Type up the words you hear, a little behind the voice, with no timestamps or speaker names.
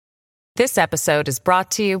This episode is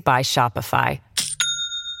brought to you by Shopify.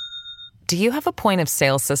 Do you have a point of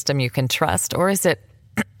sale system you can trust, or is it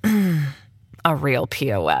a real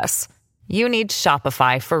POS? You need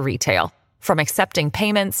Shopify for retail. From accepting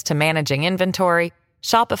payments to managing inventory,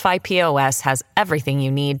 Shopify POS has everything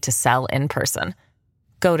you need to sell in person.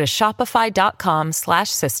 Go to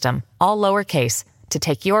shopify.com/system, all lowercase, to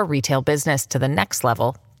take your retail business to the next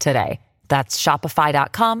level today. That's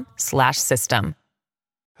shopify.com/system.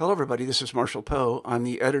 Hello, everybody. This is Marshall Poe. I'm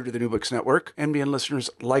the editor of the New Books Network. NBN listeners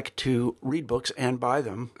like to read books and buy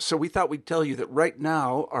them. So we thought we'd tell you that right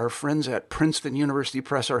now, our friends at Princeton University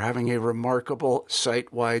Press are having a remarkable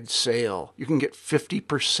site-wide sale. You can get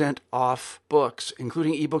 50% off books,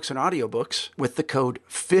 including ebooks and audiobooks, with the code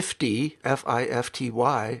 50,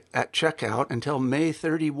 F-I-F-T-Y, at checkout until May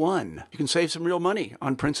 31. You can save some real money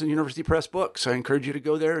on Princeton University Press books. I encourage you to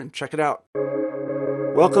go there and check it out.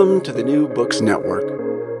 Welcome to the New Books Network.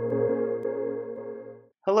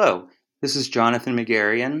 Hello, this is Jonathan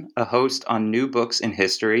Megarian, a host on New Books in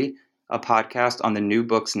History, a podcast on the New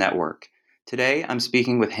Books Network. Today, I'm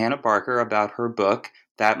speaking with Hannah Barker about her book,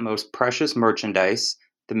 That Most Precious Merchandise,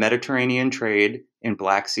 The Mediterranean Trade in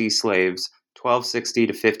Black Sea Slaves, 1260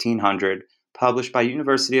 to 1500, published by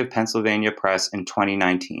University of Pennsylvania Press in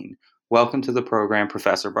 2019. Welcome to the program,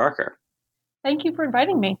 Professor Barker. Thank you for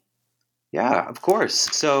inviting me. Yeah, of course.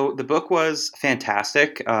 So the book was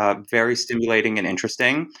fantastic, very stimulating and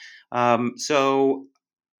interesting. So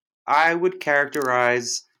I would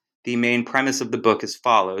characterize the main premise of the book as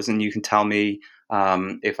follows, and you can tell me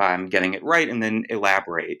if I'm getting it right and then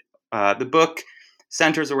elaborate. The book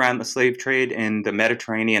centers around the slave trade in the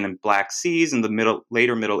Mediterranean and Black Seas in the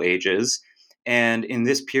later Middle Ages. And in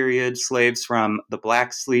this period, slaves from the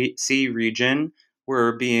Black Sea region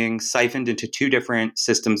were being siphoned into two different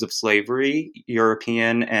systems of slavery,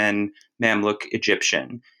 European and Mamluk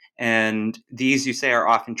Egyptian. And these, you say, are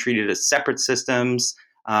often treated as separate systems,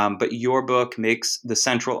 but your book makes the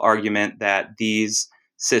central argument that these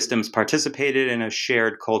systems participated in a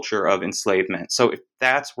shared culture of enslavement. So if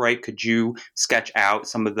that's right, could you sketch out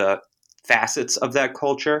some of the facets of that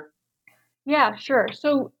culture? Yeah, sure.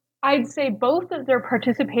 So I'd say both that they're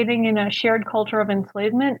participating in a shared culture of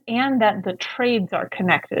enslavement and that the trades are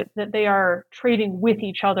connected, that they are trading with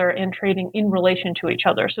each other and trading in relation to each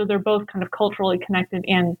other. So they're both kind of culturally connected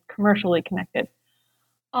and commercially connected.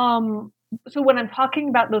 So when I'm talking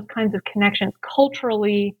about those kinds of connections,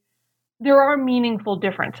 culturally, there are meaningful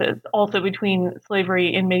differences also between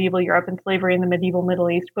slavery in medieval Europe and slavery in the medieval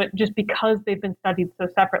Middle East, but just because they've been studied so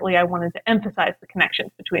separately, I wanted to emphasize the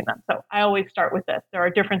connections between them. So I always start with this. There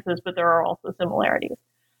are differences, but there are also similarities.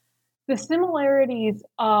 The similarities,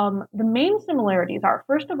 the main similarities are,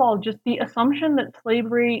 first of all, just the assumption that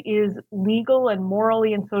slavery is legal and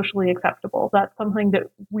morally and socially acceptable. That's something that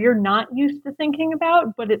we're not used to thinking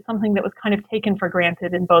about, but it's something that was kind of taken for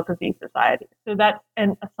granted in both of these societies. So that's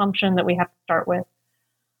an assumption that we have to start with.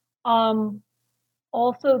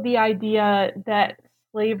 Also, the idea that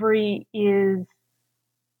slavery is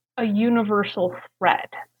a universal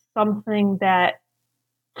threat, something that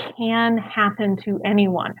can happen to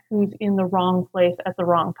anyone who's in the wrong place at the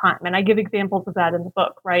wrong time. And I give examples of that in the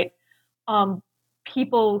book, right?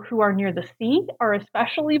 People who are near the sea are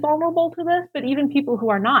especially vulnerable to this, but even people who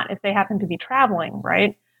are not, if they happen to be traveling,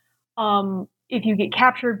 right? If you get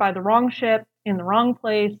captured by the wrong ship in the wrong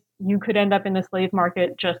place, you could end up in the slave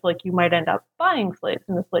market just like you might end up buying slaves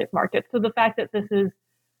in the slave market. So the fact that this is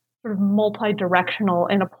sort of multi-directional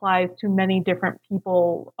and applies to many different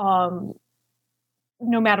people,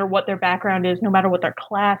 no matter what their background is, no matter what their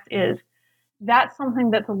class is, that's something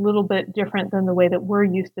that's a little bit different than the way that we're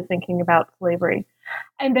used to thinking about slavery.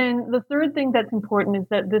 And then the third thing that's important is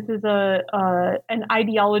that this is an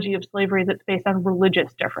ideology of slavery that's based on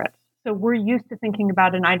religious difference. So we're used to thinking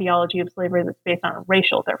about an ideology of slavery that's based on a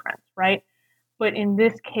racial difference, right? But in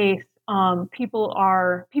this case,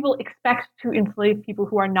 people expect to enslave people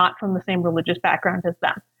who are not from the same religious background as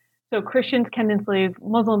them. So Christians can enslave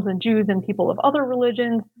Muslims and Jews and people of other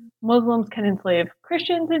religions. Muslims can enslave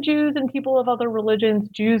Christians and Jews and people of other religions.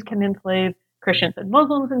 Jews can enslave Christians and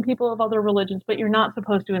Muslims and people of other religions, but you're not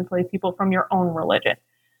supposed to enslave people from your own religion.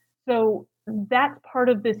 So that's part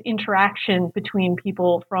of this interaction between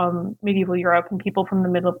people from medieval Europe and people from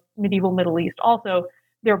the medieval Middle East. Also,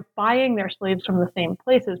 they're buying their slaves from the same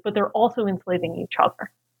places, but they're also enslaving each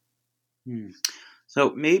other.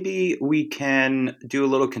 So maybe we can do a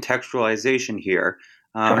little contextualization here.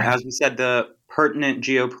 Sure. As we said, the pertinent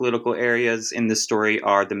geopolitical areas in this story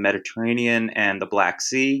are the Mediterranean and the Black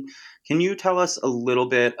Sea. Can you tell us a little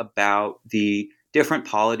bit about the different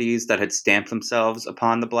polities that had stamped themselves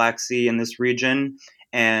upon the Black Sea in this region,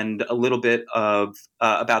 and a little bit of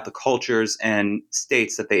about the cultures and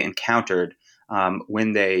states that they encountered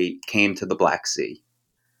when they came to the Black Sea.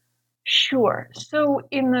 Sure. So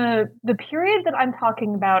in the period that I'm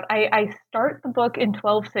talking about, I start the book in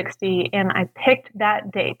 1260, and I picked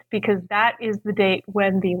that date because that is the date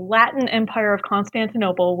when the Latin Empire of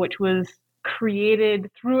Constantinople, which was created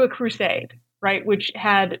through a crusade, right, which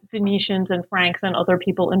had Venetians and Franks and other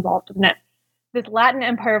people involved in it. This Latin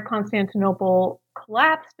Empire of Constantinople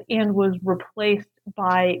collapsed and was replaced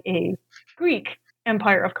by a Greek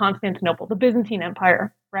Empire of Constantinople, the Byzantine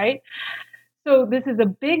Empire, right? So this is a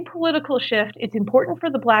big political shift. It's important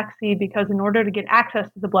for the Black Sea because in order to get access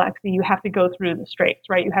to the Black Sea, you have to go through the straits,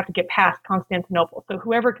 right? You have to get past Constantinople. So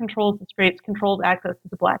whoever controls the straits controls access to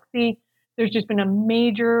the Black Sea. There's just been a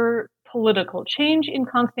major political change in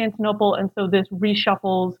Constantinople, and so this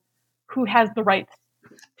reshuffles who has the rights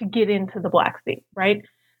to get into the Black Sea, right?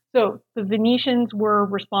 So the Venetians were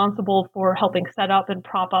responsible for helping set up and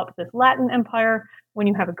prop up this Latin Empire. When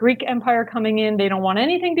you have a Greek Empire coming in, they don't want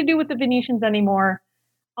anything to do with the Venetians anymore.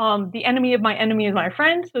 The enemy of my enemy is my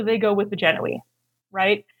friend, so they go with the Genoese,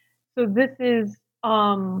 right? So this is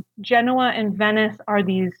Genoa and Venice are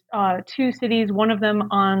these two cities, one of them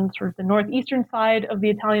on sort of the northeastern side of the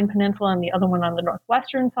Italian peninsula and the other one on the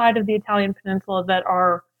northwestern side of the Italian peninsula that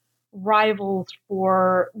are rivals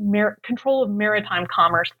for control of maritime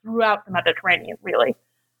commerce throughout the Mediterranean, really.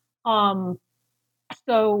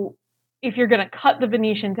 So if you're going to cut the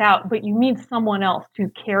Venetians out, but you need someone else to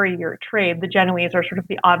carry your trade, the Genoese are sort of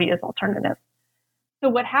the obvious alternative. So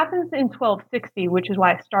what happens in 1260, which is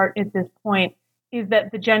why I start at this point, is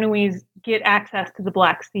that the Genoese get access to the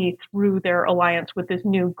Black Sea through their alliance with this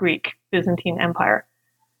new Greek Byzantine Empire.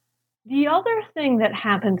 The other thing that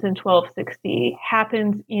happens in 1260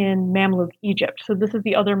 happens in Mamluk Egypt. So this is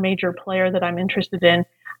the other major player that I'm interested in.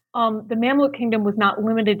 The Mamluk kingdom was not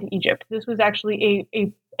limited to Egypt. This was actually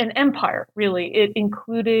an empire, really. It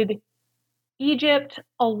included Egypt,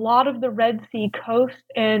 a lot of the Red Sea coast,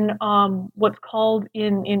 and what's called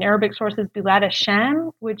in Arabic sources Bilad Sham,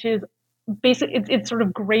 which is basically it's sort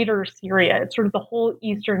of greater Syria. It's sort of the whole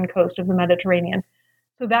eastern coast of the Mediterranean.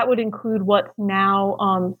 So that would include what's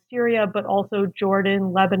now Syria, but also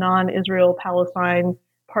Jordan, Lebanon, Israel, Palestine,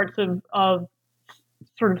 parts of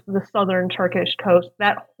sort of the southern Turkish coast.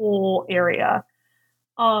 That whole area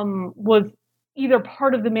was either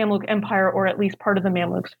part of the Mamluk Empire or at least part of the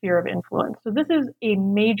Mamluk sphere of influence. So this is a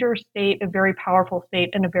major state, a very powerful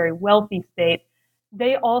state, and a very wealthy state.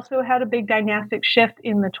 They also had a big dynastic shift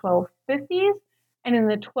in the 1250s, and in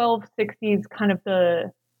the 1260s, kind of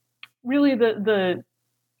the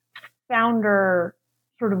founder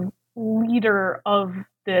sort of leader of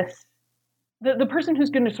this, the person who's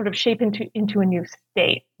going to sort of shape into a new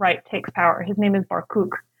state, right, takes power. His name is Barkuk.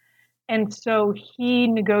 And so he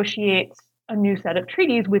negotiates a new set of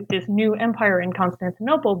treaties with this new empire in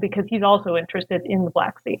Constantinople because he's also interested in the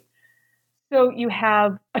Black Sea. So you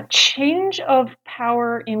have a change of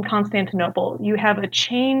power in Constantinople. You have a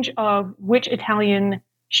change of which Italian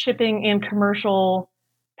shipping and commercial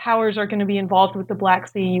powers are going to be involved with the Black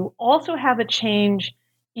Sea. You also have a change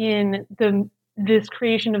in this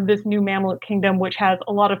creation of this new Mamluk kingdom, which has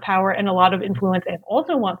a lot of power and a lot of influence and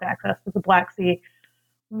also wants access to the Black Sea.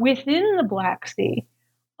 Within the Black Sea,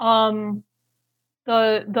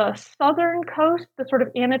 the southern coast, the sort of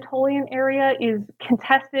Anatolian area, is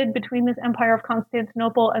contested between this Empire of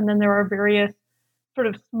Constantinople, and then there are various sort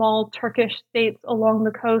of small Turkish states along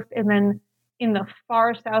the coast, and then in the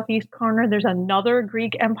far southeast corner, there's another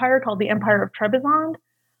Greek empire called the Empire of Trebizond.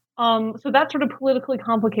 So that's sort of politically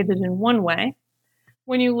complicated in one way.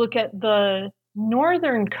 When you look at the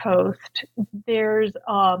northern coast, there's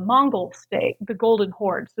a Mongol state, the Golden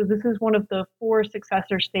Horde. So this is one of the four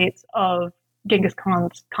successor states of Genghis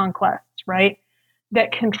Khan's conquests, right?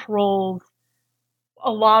 That controls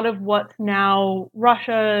a lot of what's now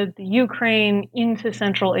Russia, the Ukraine, into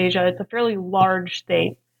Central Asia. It's a fairly large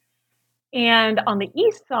state. And on the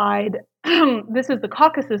east side, this is the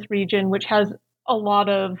Caucasus region, which has a lot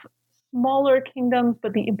of smaller kingdoms,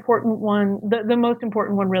 but the important one, the most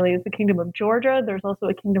important one really is the Kingdom of Georgia. There's also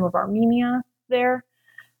a Kingdom of Armenia there.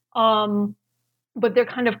 But they're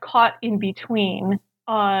kind of caught in between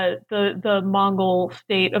the Mongol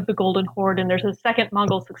state of the Golden Horde, and there's a second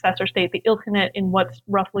Mongol successor state, the Ilkhanate, in what's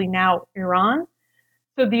roughly now Iran.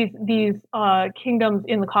 So these kingdoms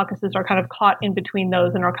in the Caucasus are kind of caught in between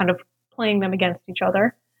those and are kind of playing them against each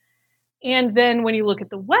other. And then when you look at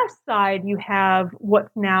the west side, you have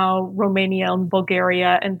what's now Romania and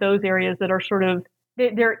Bulgaria and those areas that are sort of,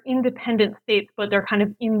 they're independent states, but they're kind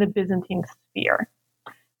of in the Byzantine sphere.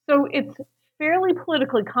 So it's fairly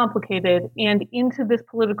politically complicated, and into this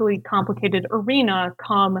politically complicated arena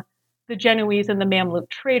come the Genoese and the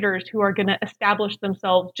Mamluk traders who are going to establish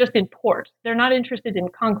themselves just in ports. They're not interested in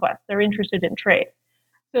conquest, they're interested in trade.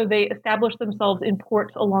 So they establish themselves in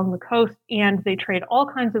ports along the coast, and they trade all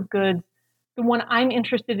kinds of goods. The one I'm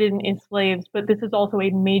interested in is slaves, but this is also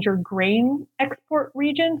a major grain export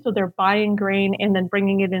region. So they're buying grain and then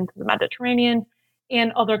bringing it into the Mediterranean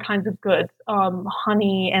and other kinds of goods,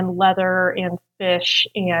 honey and leather and fish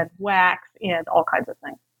and wax and all kinds of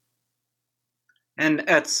things. And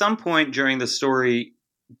at some point during the story,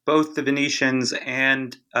 both the Venetians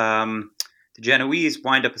and the Genoese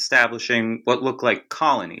wind up establishing what look like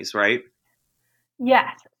colonies, right?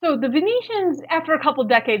 Yes. So the Venetians, after a couple of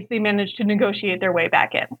decades, they managed to negotiate their way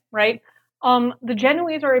back in, right? The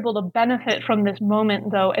Genoese are able to benefit from this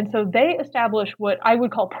moment, though, and so they establish what I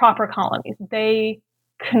would call proper colonies. They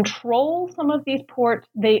control some of these ports.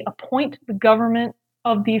 They appoint the government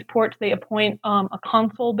of these ports. They appoint a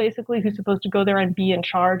consul, basically, who's supposed to go there and be in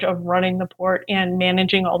charge of running the port and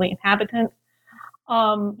managing all the inhabitants.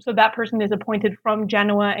 So that person is appointed from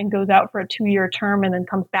Genoa and goes out for a 2-year term and then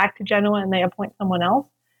comes back to Genoa and they appoint someone else.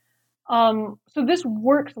 So this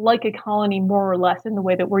works like a colony more or less in the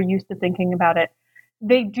way that we're used to thinking about it.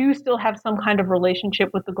 They do still have some kind of relationship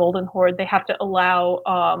with the Golden Horde. They have to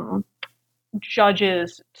allow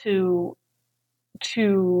judges to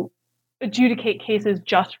adjudicate cases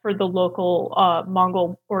just for the local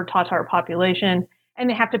Mongol or Tatar population, and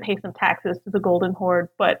they have to pay some taxes to the Golden Horde,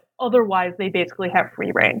 but otherwise they basically have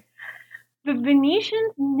free reign. The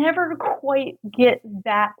Venetians never quite get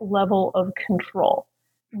that level of control.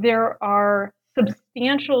 There are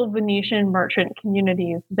substantial Venetian merchant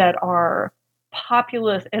communities that are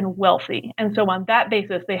populous and wealthy. And so on that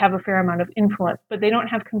basis, they have a fair amount of influence, but they don't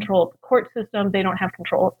have control of the court system. They don't have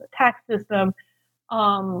control of the tax system.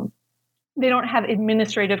 They don't have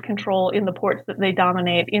administrative control in the ports that they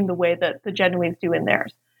dominate in the way that the Genoese do in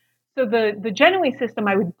theirs. So the Genoese system,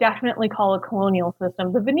 I would definitely call a colonial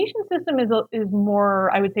system. The Venetian system is more,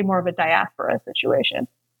 I would say, more of a diaspora situation.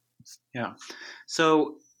 Yeah.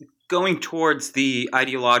 So going towards the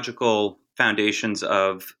ideological foundations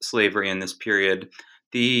of slavery in this period,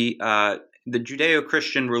 the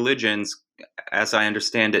Judeo-Christian religions, as I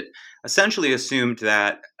understand it, essentially assumed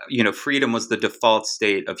that freedom was the default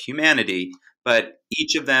state of humanity, but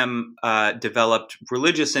each of them developed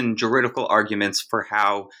religious and juridical arguments for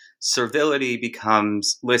how servility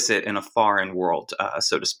becomes licit in a foreign world,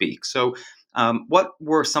 so to speak. So what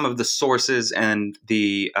were some of the sources and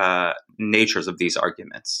the natures of these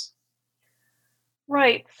arguments?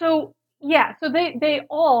 Right. So they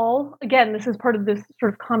all, again, this is part of this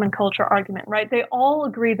sort of common culture argument, right? They all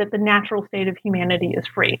agree that the natural state of humanity is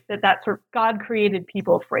free, that sort of God created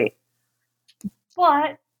people free.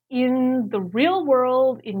 But in the real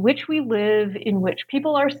world in which we live, in which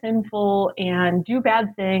people are sinful and do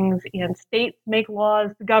bad things and states make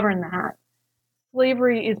laws to govern that,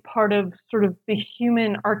 slavery is part of sort of the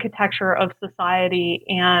human architecture of society,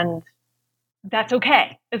 and that's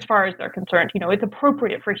okay as far as they're concerned. It's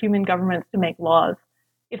appropriate for human governments to make laws.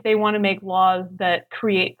 If they want to make laws that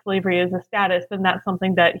create slavery as a status, then that's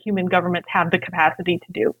something that human governments have the capacity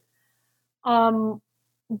to do.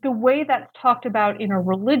 The way that's talked about in a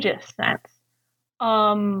religious sense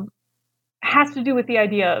has to do with the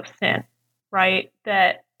idea of sin, right?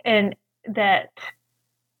 That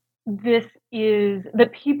this is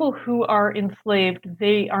that people who are enslaved,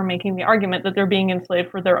 they are making the argument that they're being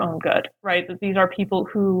enslaved for their own good, right? That these are people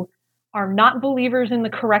who are not believers in the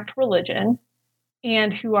correct religion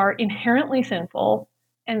and who are inherently sinful.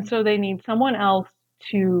 And so they need someone else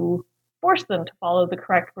to force them to follow the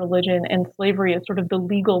correct religion. And slavery is sort of the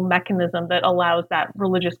legal mechanism that allows that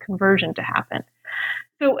religious conversion to happen.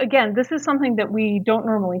 So again, this is something that we don't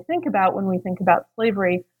normally think about when we think about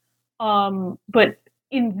slavery. But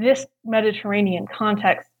in this Mediterranean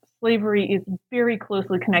context, slavery is very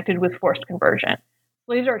closely connected with forced conversion.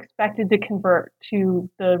 Slaves are expected to convert to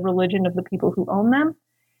the religion of the people who own them,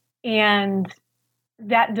 and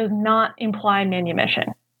that does not imply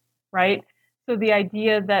manumission, right? So the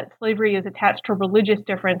idea that slavery is attached to religious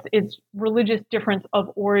difference, it's religious difference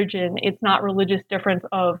of origin. It's not religious difference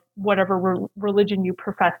of whatever religion you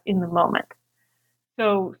profess in the moment.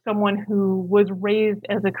 So someone who was raised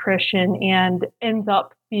as a Christian and ends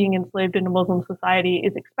up being enslaved in a Muslim society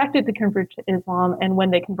is expected to convert to Islam. And when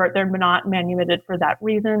they convert, they're not manumitted for that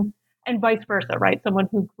reason. And vice versa, right? Someone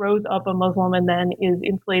who grows up a Muslim and then is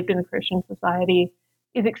enslaved in a Christian society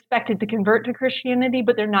is expected to convert to Christianity,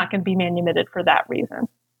 but they're not going to be manumitted for that reason.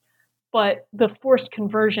 But the forced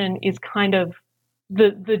conversion is kind of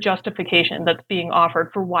the justification that's being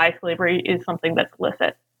offered for why slavery is something that's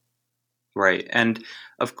illicit. Right. And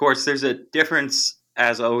of course, there's a difference,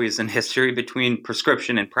 as always in history, between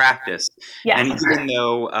prescription and practice. Yes. And even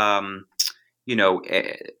though,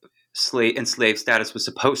 enslaved status was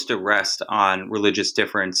supposed to rest on religious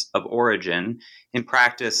difference of origin, in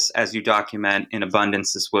practice, as you document in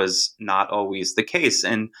abundance, this was not always the case.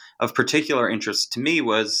 And of particular interest to me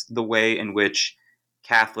was the way in which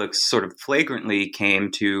Catholics sort of flagrantly came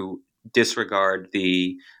to disregard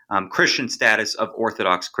the Christian status of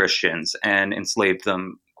Orthodox Christians and enslaved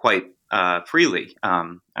them quite freely,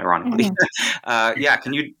 ironically. Mm-hmm.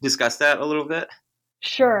 Can you discuss that a little bit?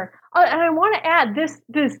 Sure. And I want to add this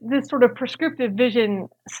sort of prescriptive vision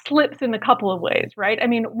slips in a couple of ways, right? I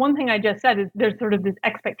mean, one thing I just said is there's sort of this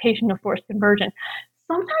expectation of forced conversion.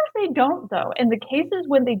 Sometimes they don't, though. And the cases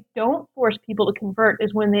when they don't force people to convert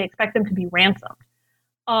is when they expect them to be ransomed.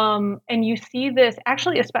 And you see this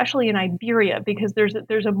actually, especially in Iberia, because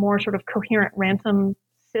there's a more sort of coherent ransom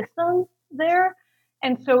system there.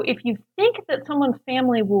 And so if you think that someone's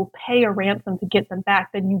family will pay a ransom to get them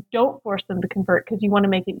back, then you don't force them to convert because you want to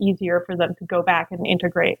make it easier for them to go back and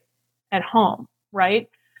integrate at home, right?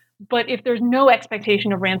 But if there's no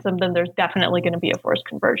expectation of ransom, then there's definitely going to be a forced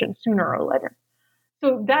conversion sooner or later.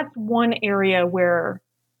 So that's one area where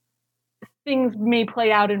things may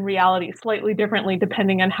play out in reality slightly differently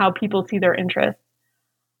depending on how people see their interests.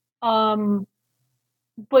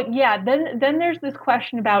 But yeah, then there's this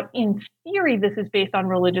question about, in theory, this is based on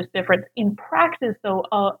religious difference. In practice,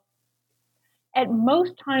 though, at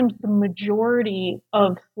most times, the majority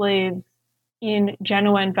of slaves in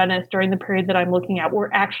Genoa and Venice during the period that I'm looking at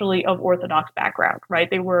were actually of Orthodox background, right?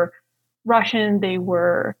 They were Russian, they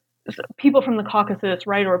were people from the Caucasus,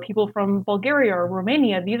 right, or people from Bulgaria or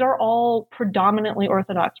Romania. These are all predominantly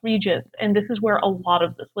Orthodox regions, and this is where a lot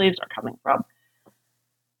of the slaves are coming from.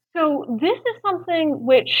 So this is something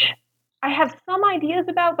which I have some ideas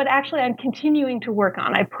about, but actually I'm continuing to work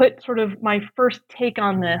on. I put sort of my first take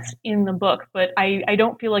on this in the book, but I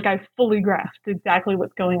don't feel like I've fully grasped exactly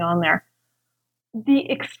what's going on there.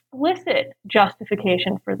 The explicit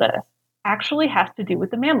justification for this actually has to do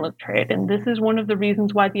with the Mamluk trade. And this is one of the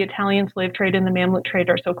reasons why the Italian slave trade and the Mamluk trade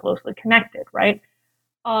are so closely connected, right?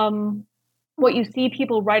 What you see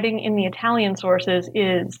people writing in the Italian sources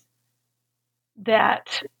is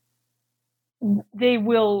that they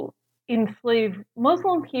will enslave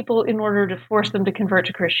Muslim people in order to force them to convert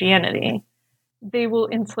to Christianity. They will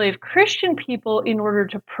enslave Christian people in order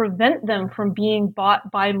to prevent them from being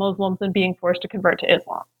bought by Muslims and being forced to convert to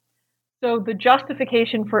Islam. So the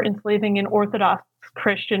justification for enslaving an Orthodox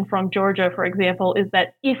Christian from Georgia, for example, is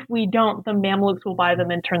that if we don't, the Mamluks will buy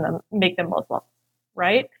them and make them Muslim,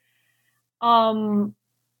 right?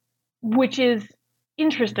 Which is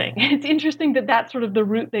interesting. It's interesting that that's sort of the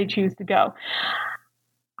route they choose to go.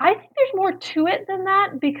 I think there's more to it than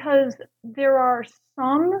that, because there are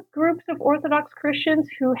some groups of Orthodox Christians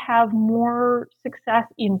who have more success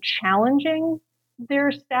in challenging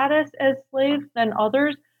their status as slaves than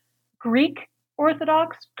others. Greek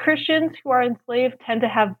Orthodox Christians who are enslaved tend to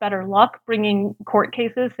have better luck bringing court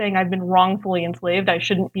cases saying I've been wrongfully enslaved. I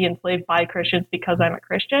shouldn't be enslaved by Christians because I'm a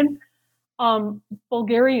Christian.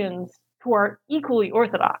 Bulgarians who are equally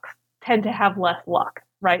Orthodox tend to have less luck,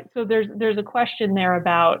 right? So there's a question there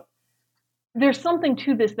about, there's something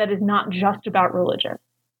to this that is not just about religion.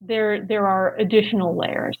 There are additional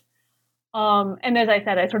layers. And as I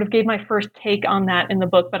said, I sort of gave my first take on that in the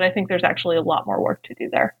book, but I think there's actually a lot more work to do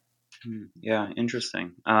there. Yeah,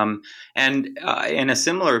 interesting. And in a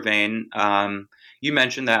similar vein, you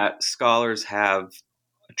mentioned that scholars have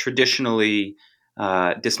traditionally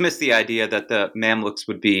dismissed the idea that the Mamluks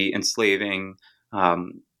would be enslaving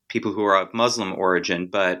people who are of Muslim origin,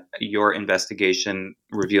 but your investigation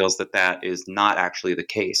reveals that that is not actually the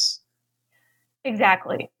case.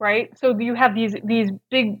 Exactly, right? So you have these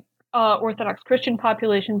big Orthodox Christian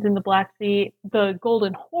populations in the Black Sea. The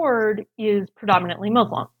Golden Horde is predominantly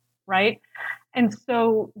Muslim, right? And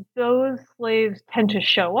so those slaves tend to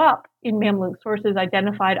show up in Mamluk sources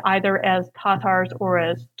identified either as Tatars or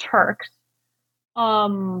as Turks.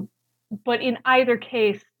 But in either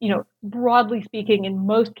case, broadly speaking, in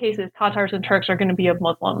most cases, Tatars and Turks are going to be of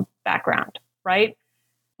Muslim background, right?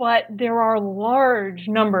 But there are large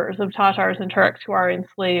numbers of Tatars and Turks who are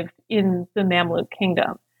enslaved in the Mamluk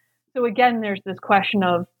kingdom. So again, there's this question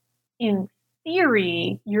of, in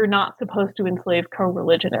theory, you're not supposed to enslave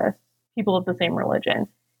co-religionists, people of the same religion.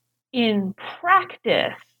 In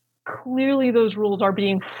practice, clearly those rules are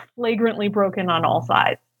being flagrantly broken on all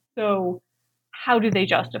sides. So how do they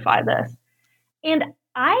justify this? And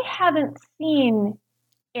I haven't seen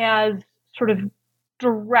as sort of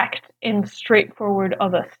direct and straightforward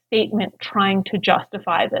of a statement trying to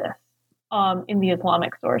justify this in the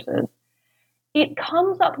Islamic sources. It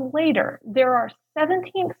comes up later. There are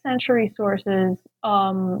 17th century sources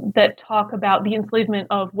that talk about the enslavement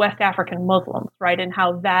of West African Muslims, right, and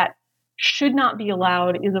how that should not be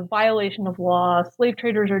allowed, is a violation of law. Slave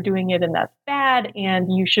traders are doing it, and that's bad,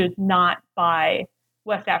 and you should not buy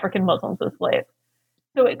West African Muslims as slaves.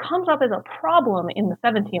 So it comes up as a problem in the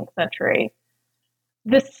 17th century.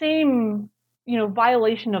 The same,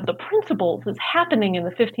 violation of the principles is happening in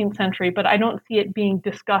the 15th century, but I don't see it being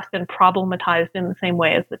discussed and problematized in the same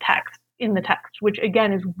way as in the text, which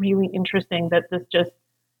again is really interesting that this just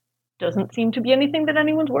doesn't seem to be anything that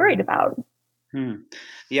anyone's worried about.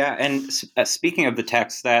 Yeah, and speaking of the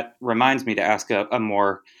text, that reminds me to ask a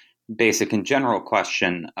more basic and general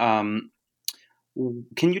question.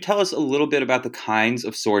 Can you tell us a little bit about the kinds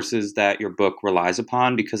of sources that your book relies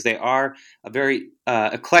upon? Because they are a very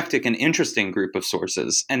eclectic and interesting group of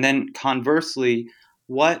sources. And then conversely,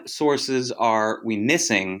 what sources are we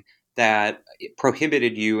missing that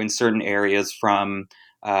prohibited you in certain areas from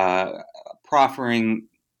proffering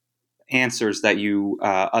answers that you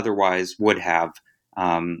otherwise would have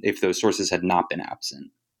if those sources had not been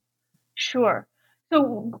absent? Sure.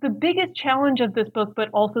 So the biggest challenge of this book, but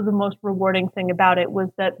also the most rewarding thing about it, was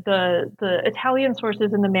that the Italian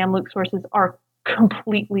sources and the Mamluk sources are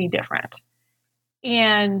completely different.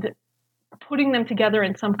 And putting them together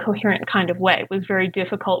in some coherent kind of way was very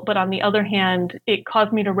difficult. But on the other hand, it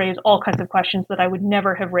caused me to raise all kinds of questions that I would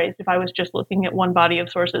never have raised if I was just looking at one body of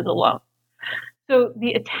sources alone. So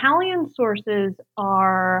the Italian sources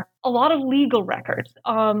are a lot of legal records.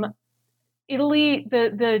 Italy,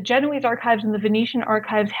 the Genoese archives and the Venetian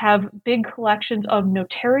archives have big collections of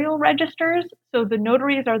notarial registers. So the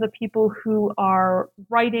notaries are the people who are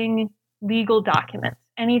writing legal documents.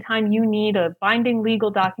 Anytime you need a binding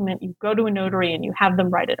legal document, you go to a notary and you have them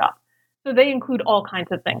write it up. So they include all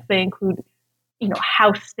kinds of things. They include,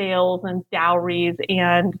 house sales and dowries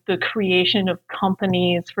and the creation of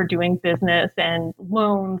companies for doing business and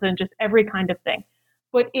loans and just every kind of thing.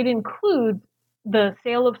 But it includes the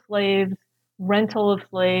sale of slaves, rental of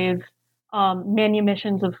slaves,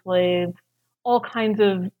 manumissions of slaves, all kinds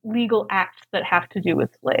of legal acts that have to do with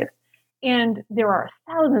slaves. And there are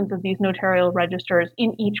thousands of these notarial registers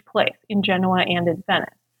in each place, in Genoa and in Venice.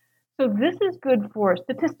 So this is good for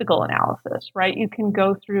statistical analysis, right? You can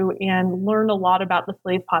go through and learn a lot about the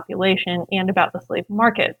slave population and about the slave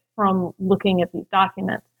market from looking at these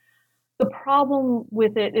documents. The problem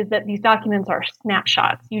with it is that these documents are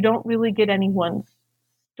snapshots. You don't really get anyone's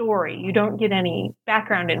story. You don't get any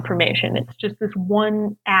background information. It's just this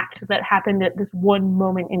one act that happened at this one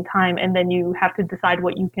moment in time, and then you have to decide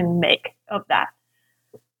what you can make of that.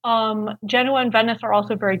 Genoa and Venice are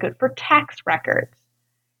also very good for tax records.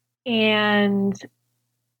 And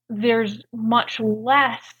there's much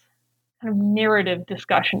less kind of narrative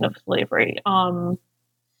discussion of slavery.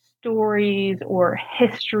 Stories or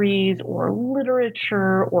histories or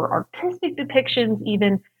literature or artistic depictions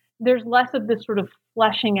even, there's less of this sort of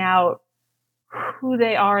fleshing out who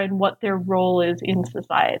they are and what their role is in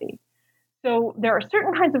society. So there are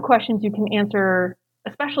certain kinds of questions you can answer,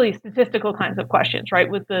 especially statistical kinds of questions, right,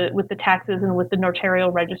 with the taxes and with the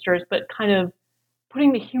notarial registers, but kind of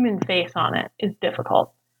putting the human face on it is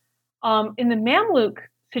difficult. In the Mamluk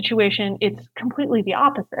situation, it's completely the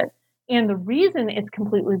opposite. And the reason it's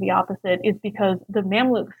completely the opposite is because the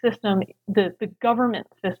Mamluk system, the government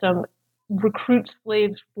system, recruits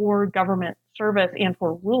slaves for government service and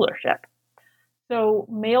for rulership. So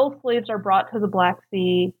male slaves are brought to the Black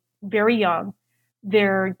Sea very young.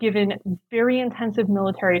 They're given very intensive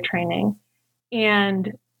military training,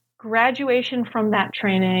 and graduation from that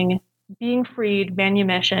training, being freed,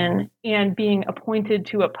 manumission, and being appointed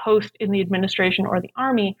to a post in the administration or the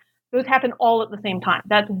army, those happen all at the same time.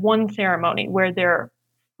 That's one ceremony where they're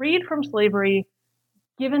freed from slavery,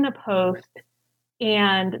 given a post,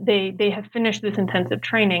 and they have finished this intensive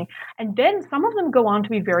training. And then some of them go on to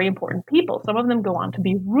be very important people. Some of them go on to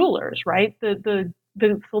be rulers, right? The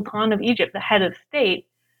Sultan of Egypt, the head of state,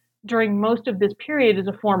 during most of this period is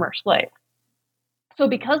a former slave. So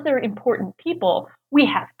because they're important people, we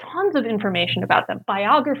have tons of information about them,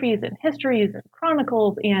 biographies and histories and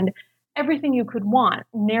chronicles and everything you could want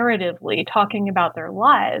narratively talking about their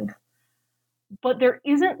lives. But there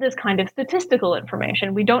isn't this kind of statistical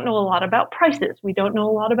information. We don't know a lot about prices. We don't know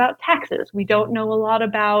a lot about taxes. We don't know a lot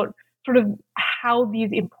about sort of how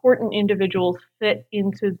these important individuals fit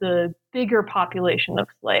into the bigger population of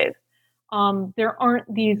slaves. There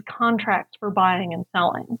aren't these contracts for buying and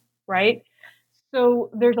selling, right? So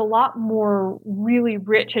there's a lot more really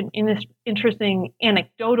rich and interesting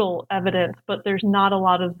anecdotal evidence, but there's not a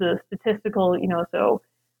lot of the statistical, so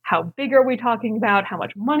how big are we talking about? How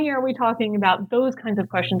much money are we talking about? Those kinds of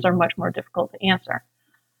questions are much more difficult to answer.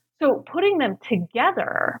 So putting them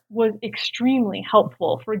together was extremely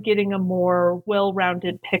helpful for getting a more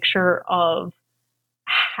well-rounded picture of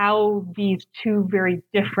how these two very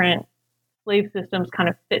different slave systems kind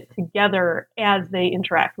of fit together as they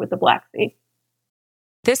interact with the Black Sea.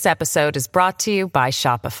 This episode is brought to you by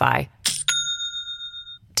Shopify.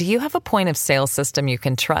 Do you have a point of sale system you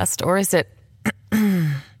can trust, or is it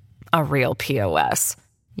a real POS?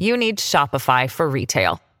 You need Shopify for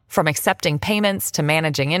retail. From accepting payments to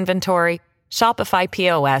managing inventory, Shopify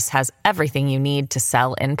POS has everything you need to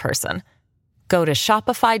sell in person. Go to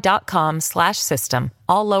shopify.com/system,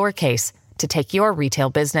 all lowercase, to take your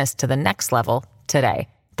retail business to the next level today.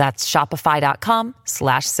 That's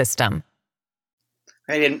shopify.com/system.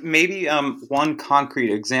 Right, and maybe one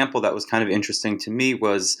concrete example that was kind of interesting to me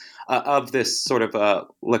was of this sort of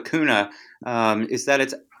lacuna is that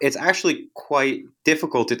it's actually quite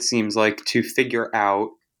difficult, it seems like, to figure out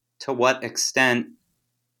to what extent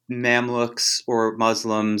Mamluks or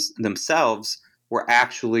Muslims themselves were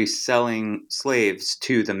actually selling slaves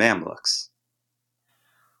to the Mamluks.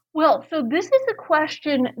 Well, so this is a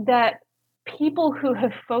question that people who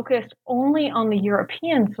have focused only on the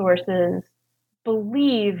European sources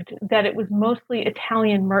believed that it was mostly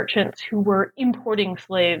Italian merchants who were importing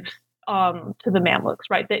slaves to the Mamluks,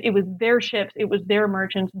 right? That it was their ships, it was their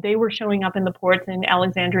merchants. They were showing up in the ports in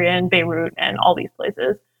Alexandria and Beirut and all these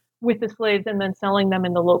places with the slaves and then selling them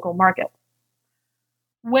in the local market.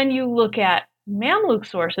 When you look at Mamluk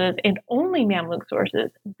sources, and only Mamluk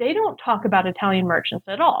sources, they don't talk about Italian merchants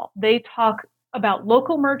at all. They talk about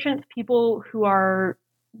local merchants, people who are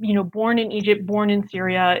born in Egypt, born in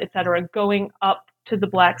Syria, et cetera, going up to the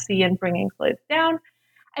Black Sea and bringing slaves down.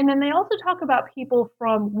 And then they also talk about people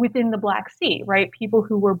from within the Black Sea, right? People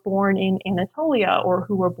who were born in Anatolia or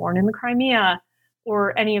who were born in the Crimea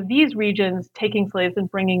or any of these regions taking slaves and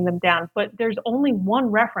bringing them down. But there's only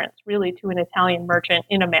one reference really to an Italian merchant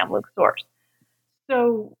in a Mamluk source.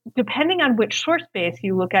 So depending on which source base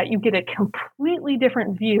you look at, you get a completely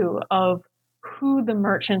different view of who the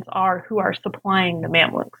merchants are who are supplying the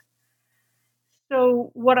Mamluks.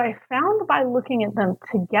 So what I found by looking at them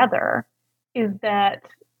together is that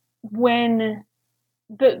when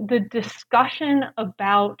the discussion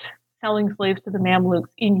about selling slaves to the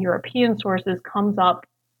Mamluks in European sources comes up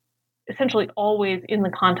essentially always in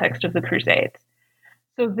the context of the Crusades.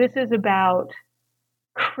 So this is about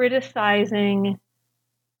criticizing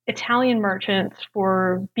Italian merchants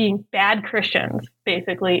for being bad Christians,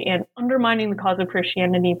 basically, and undermining the cause of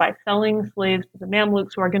Christianity by selling slaves to the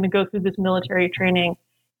Mamluks who are going to go through this military training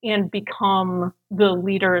and become the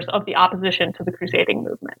leaders of the opposition to the crusading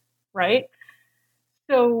movement, right?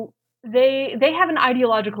 So they have an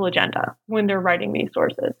ideological agenda when they're writing these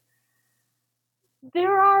sources.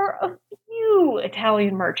 There are a few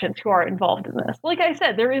Italian merchants who are involved in this. Like I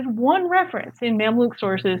said, there is one reference in Mamluk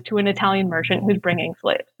sources to an Italian merchant who's bringing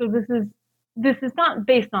slaves. So this is not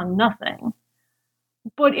based on nothing.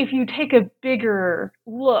 But if you take a bigger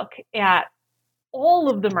look at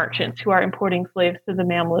all of the merchants who are importing slaves to the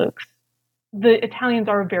Mamluks, the Italians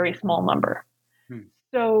are a very small number.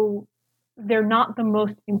 So they're not the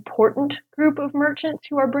most important group of merchants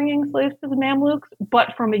who are bringing slaves to the Mamluks,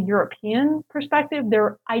 but from a European perspective,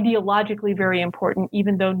 they're ideologically very important,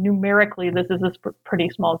 even though numerically this is a pretty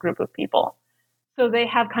small group of people. So they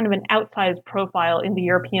have kind of an outsized profile in the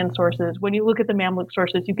European sources. When you look at the Mamluk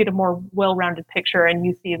sources, you get a more well-rounded picture and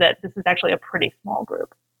you see that this is actually a pretty small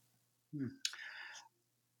group.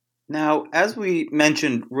 Now, as we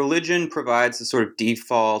mentioned, religion provides a sort of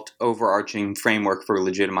default overarching framework for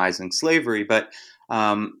legitimizing slavery. But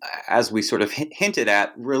as we sort of hinted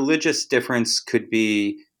at, religious difference could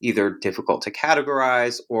be either difficult to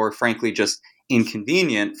categorize or, frankly, just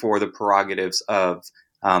inconvenient for the prerogatives of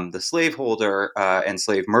the slaveholder and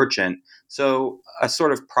slave merchant. So a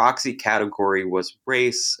sort of proxy category was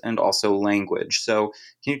race and also language. So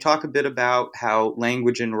can you talk a bit about how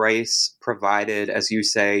language and race provided, as you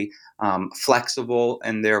say, flexible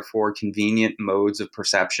and therefore convenient modes of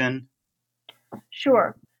perception?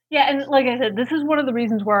 Sure. Yeah, and like I said, this is one of the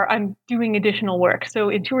reasons where I'm doing additional work. So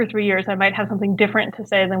in 2 or 3 years, I might have something different to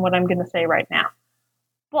say than what I'm going to say right now.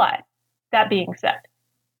 But that being said,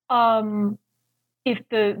 if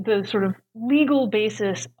the sort of legal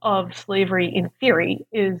basis of slavery in theory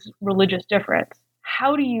is religious difference,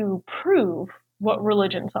 how do you prove what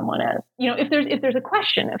religion someone is. If there's a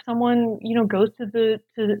question, if someone, goes to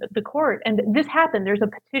the court, and this happened, there's a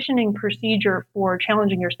petitioning procedure for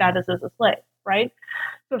challenging your status as a slave, right?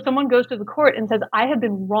 So if someone goes to the court and says, I have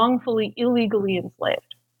been wrongfully, illegally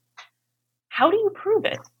enslaved, how do you prove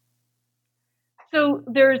it? So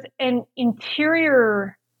there's an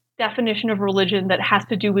interior definition of religion that has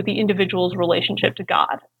to do with the individual's relationship to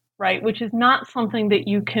God, right? Which is not something that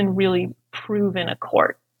you can really prove in a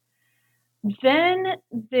court. Then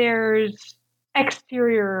there's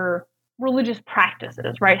exterior religious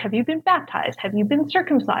practices, right? Have you been baptized? Have you been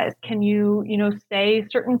circumcised? Can you, say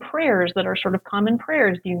certain prayers that are sort of common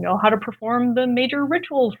prayers? Do you know how to perform the major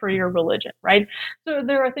rituals for your religion, right? So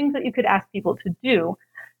there are things that you could ask people to do.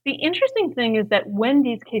 The interesting thing is that when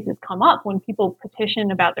these cases come up, when people petition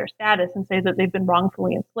about their status and say that they've been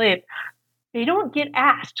wrongfully enslaved, they don't get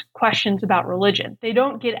asked questions about religion. They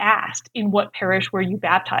don't get asked, in what parish were you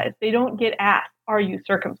baptized? They don't get asked, are you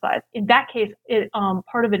circumcised? In that case,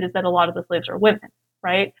 part of it is that a lot of the slaves are women,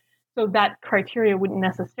 right? So that criteria wouldn't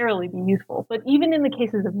necessarily be useful. But even in the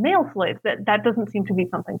cases of male slaves, that doesn't seem to be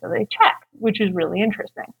something that they check, which is really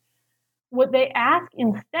interesting. What they ask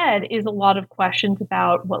instead is a lot of questions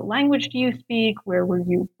about what language do you speak? Where were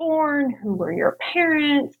you born? Who were your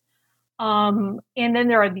parents? And then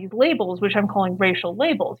there are these labels, which I'm calling racial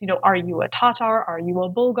labels. Are you a Tatar? Are you a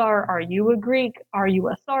Bulgar? Are you a Greek? Are you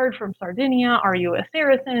a Sard from Sardinia? Are you a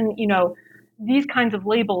Saracen? These kinds of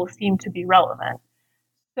labels seem to be relevant.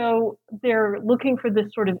 So they're looking for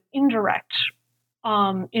this sort of indirect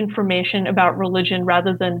information about religion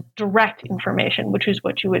rather than direct information, which is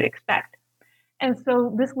what you would expect. And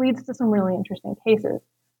so this leads to some really interesting cases.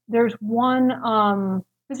 There's one,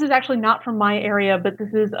 this is actually not from my area, but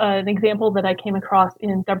this is an example that I came across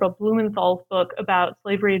in Deborah Blumenthal's book about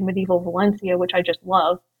slavery in medieval Valencia, which I just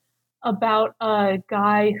love, about a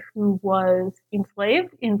guy who was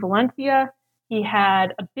enslaved in Valencia. He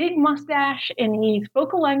had a big mustache and he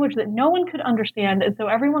spoke a language that no one could understand. And so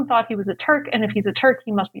everyone thought he was a Turk. And if he's a Turk,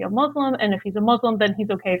 he must be a Muslim. And if he's a Muslim, then he's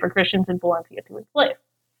okay for Christians in Valencia to enslave.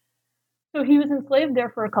 So he was enslaved there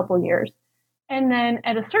for a couple of years. And then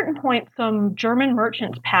at a certain point, some German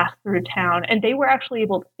merchants passed through town and they were actually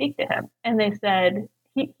able to speak to him. And they said,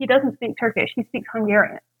 he doesn't speak Turkish, he speaks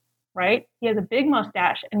Hungarian, right? He has a big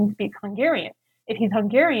mustache and he speaks Hungarian. If he's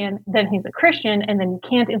Hungarian, then he's a Christian and then you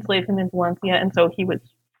can't enslave him in Valencia. And so he was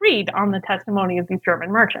freed on the testimony of these German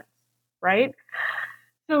merchants, right?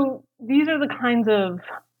 So these are the kinds of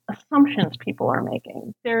assumptions people are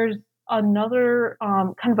making. There's another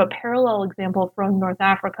kind of a parallel example from North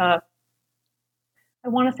Africa. I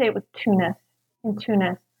want to say it was Tunis. In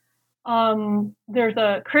Tunis, there's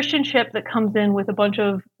a Christian ship that comes in with a bunch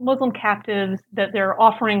of Muslim captives that they're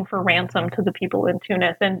offering for ransom to the people in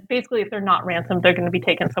Tunis. And basically, if they're not ransomed, they're going to be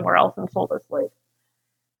taken somewhere else and sold as slaves.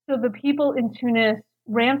 So the people in Tunis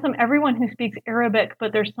ransom everyone who speaks Arabic,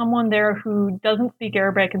 but there's someone there who doesn't speak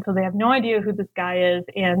Arabic, and so they have no idea who this guy is,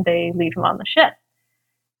 and they leave him on the ship.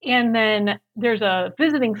 And then there's a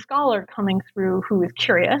visiting scholar coming through who is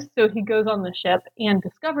curious. So he goes on the ship and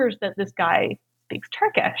discovers that this guy speaks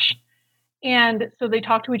Turkish. And so they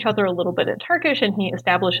talk to each other a little bit in Turkish, and he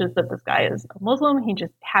establishes that this guy is a Muslim. He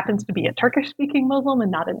just happens to be a Turkish-speaking Muslim and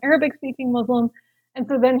not an Arabic-speaking Muslim. And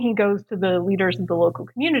so then he goes to the leaders of the local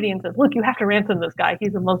community and says, look, you have to ransom this guy.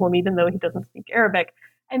 He's a Muslim, even though he doesn't speak Arabic.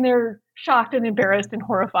 And they're shocked and embarrassed and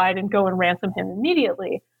horrified and go and ransom him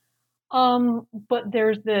immediately. But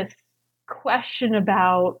there's this question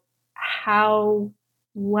about how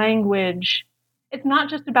language, it's not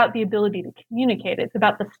just about the ability to communicate, it's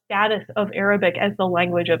about the status of Arabic as the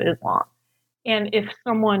language of Islam. And if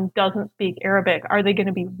someone doesn't speak Arabic, are they going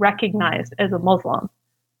to be recognized as a Muslim?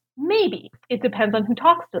 Maybe. It depends on who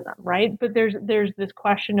talks to them, right? But there's this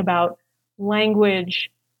question about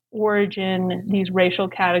language, origin, these racial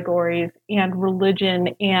categories, and religion,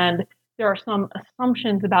 and there are some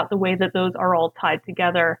assumptions about the way that those are all tied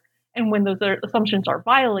together. And when those assumptions are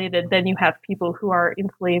violated, then you have people who are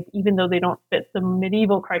enslaved, even though they don't fit the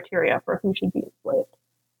medieval criteria for who should be enslaved.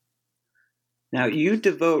 Now, you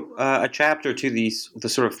devote a chapter to the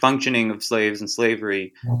sort of functioning of slaves and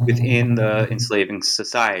slavery within the enslaving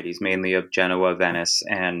societies, mainly of Genoa, Venice,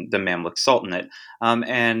 and the Mamluk Sultanate.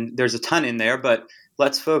 And there's a ton in there, but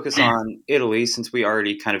let's focus on Italy, since we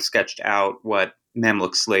already kind of sketched out what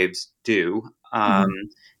Mamluk slaves do.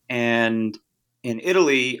 And in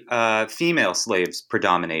Italy, female slaves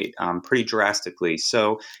predominate pretty drastically.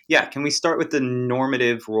 So, yeah, can we start with the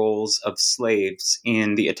normative roles of slaves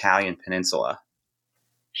in the Italian peninsula?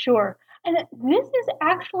 Sure. And this is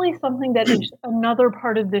actually something that is another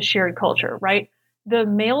part of the shared culture, right? the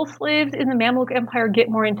male slaves in the Mamluk Empire get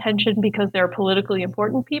more attention because they're politically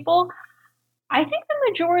important people. I think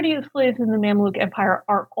the majority of slaves in the Mamluk Empire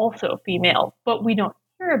are also female, but we don't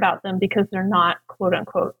hear about them because they're not quote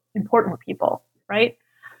unquote important people, right?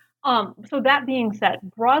 So that being said,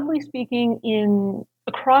 broadly speaking,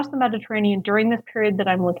 across the Mediterranean during this period that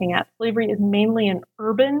I'm looking at, slavery is mainly an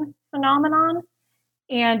urban phenomenon,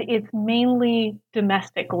 and it's mainly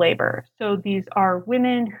domestic labor. So these are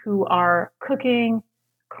women who are cooking,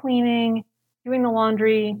 cleaning, doing the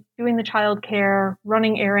laundry, doing the childcare,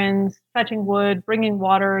 running errands, fetching wood, bringing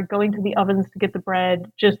water, going to the ovens to get the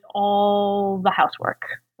bread, just all the housework,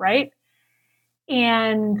 right?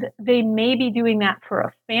 And they may be doing that for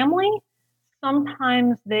a family.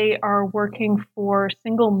 Sometimes they are working for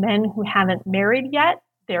single men who haven't married yet.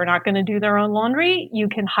 They're not going to do their own laundry. You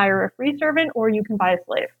can hire a free servant or you can buy a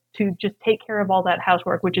slave to just take care of all that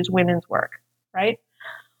housework, which is women's work, right?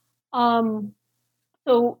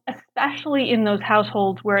 So especially in those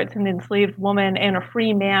households where it's an enslaved woman and a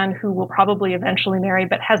free man who will probably eventually marry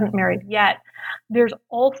but hasn't married yet, there's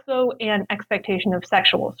also an expectation of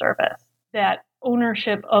sexual service, that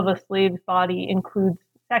ownership of a slave's body includes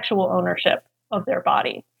sexual ownership of their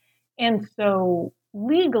body. And so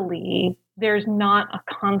legally, there's not a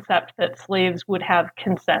concept that slaves would have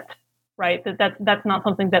consent, right? That's not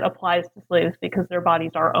something that applies to slaves because their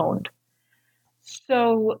bodies are owned.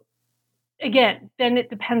 So again, then it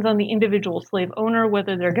depends on the individual slave owner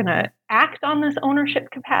whether they're going to act on this ownership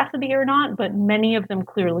capacity or not, but many of them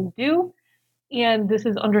clearly do. And this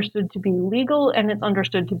is understood to be legal and it's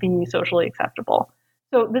understood to be socially acceptable.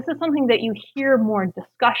 So this is something that you hear more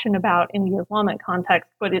discussion about in the Islamic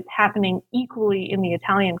context, but it's happening equally in the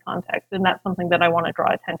Italian context. And that's something that I want to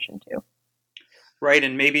draw attention to. Right.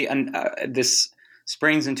 And maybe this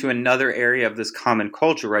springs into another area of this common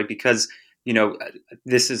culture, right? Because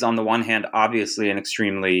this is on the one hand, obviously an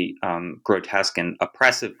extremely grotesque and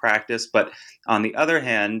oppressive practice. But on the other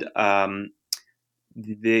hand,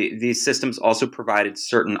 these systems also provided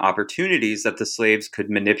certain opportunities that the slaves could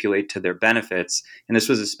manipulate to their benefits. And this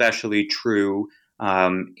was especially true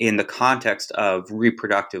in the context of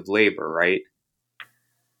reproductive labor, right?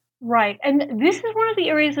 Right. And this is one of the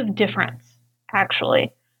areas of difference,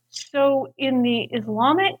 actually. So in the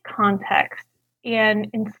Islamic context, an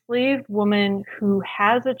enslaved woman who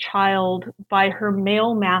has a child by her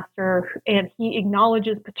male master and he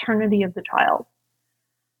acknowledges paternity of the child,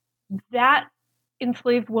 that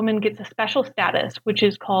enslaved woman gets a special status, which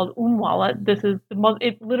is called Walad. This is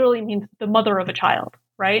it literally means the mother of a child,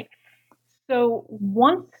 right? So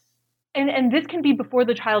and this can be before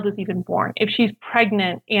the child is even born. If she's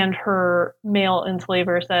pregnant and her male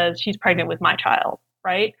enslaver says she's pregnant with my child,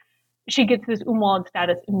 right? She gets this Walad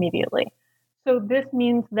status immediately. So this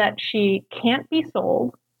means that she can't be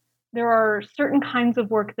sold. There are certain kinds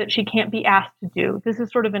of work that she can't be asked to do. This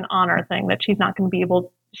is sort of an honor thing that she's not going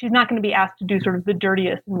to be asked to do sort of the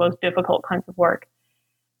dirtiest and most difficult kinds of work.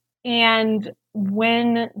 And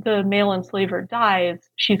when the male enslaver dies,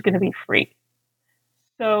 she's going to be free.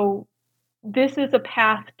 So this is a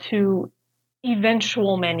path to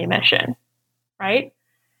eventual manumission, right?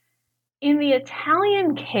 In the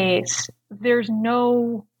Italian case, there's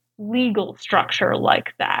no legal structure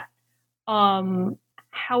like that.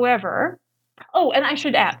 However, and I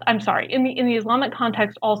should add, I'm sorry, in the Islamic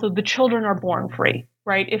context also, the children are born free,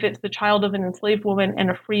 right? If it's the child of an enslaved woman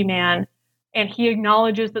and a free man, and he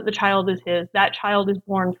acknowledges that the child is his, that child is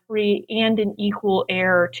born free and an equal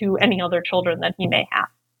heir to any other children that he may have.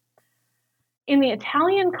 In the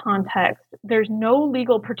Italian context, there's no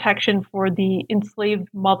legal protection for the enslaved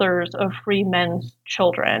mothers of free men's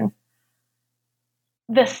children.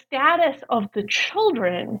 The status of the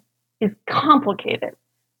children is complicated.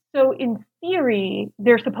 So in theory,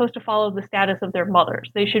 they're supposed to follow the status of their mothers.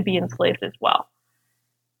 They should be enslaved as well.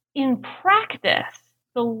 In practice,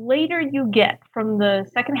 the later you get from the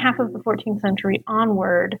second half of the 14th century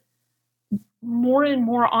onward, more and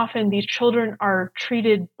more often these children are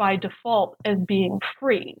treated by default as being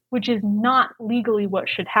free, which is not legally what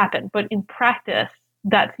should happen. But in practice,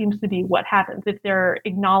 that seems to be what happens. If they're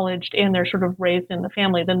acknowledged and they're sort of raised in the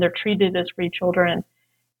family, then they're treated as free children.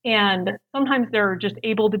 And sometimes they're just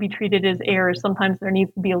able to be treated as heirs. Sometimes there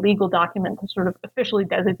needs to be a legal document to sort of officially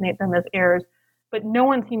designate them as heirs. But no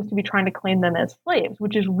one seems to be trying to claim them as slaves,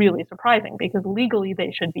 which is really surprising because legally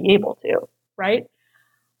they should be able to, right?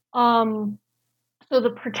 So the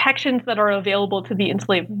protections that are available to the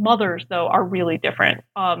enslaved mothers, though, are really different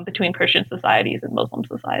between Christian societies and Muslim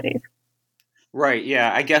societies. Right.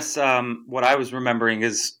 Yeah. I guess what I was remembering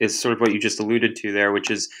is sort of what you just alluded to there, which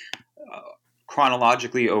is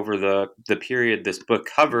chronologically over the period this book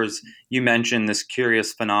covers, you mentioned this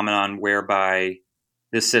curious phenomenon whereby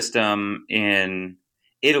the system in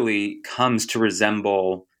Italy comes to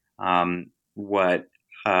resemble what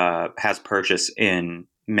has purchase in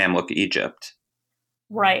Mamluk Egypt.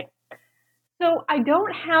 Right. So I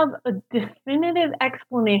don't have a definitive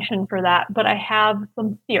explanation for that, but I have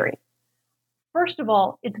some theory. First of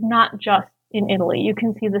all, it's not just in Italy. You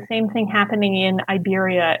can see the same thing happening in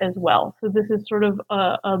Iberia as well. So this is sort of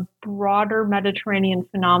a broader Mediterranean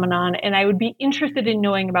phenomenon, and I would be interested in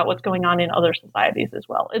knowing about what's going on in other societies as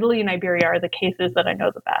well. Italy and Iberia are the cases that I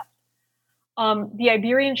know the best. The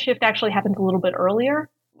Iberian shift actually happens a little bit earlier,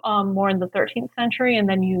 more in the 13th century, and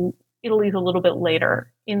then Italy's a little bit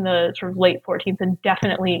later in the sort of late 14th, and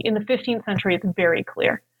definitely in the 15th century, it's very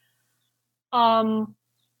clear.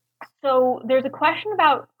 So there's a question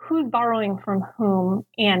about who's borrowing from whom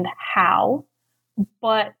and how,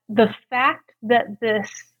 but the fact that this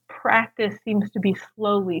practice seems to be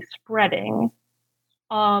slowly spreading,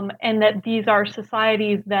 and that these are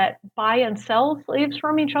societies that buy and sell slaves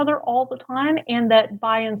from each other all the time, and that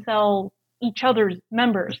buy and sell each other's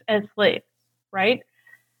members as slaves, right?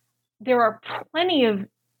 There are plenty of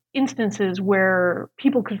instances where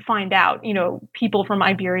people could find out, people from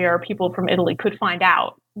Iberia or people from Italy could find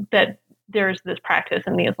out that there's this practice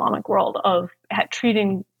in the Islamic world of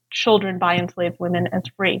treating children by enslaved women as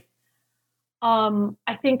free.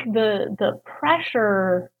 I think the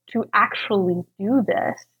pressure to actually do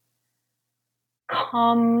this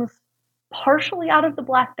comes partially out of the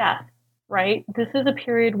Black Death, right? This is a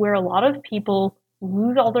period where a lot of people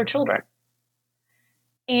lose all their children.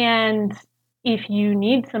 And if you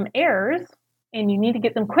need some heirs and you need to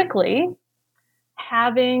get them quickly,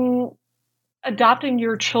 adopting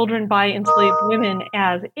your children by enslaved women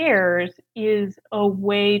as heirs is a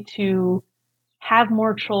way to have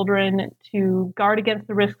more children, to guard against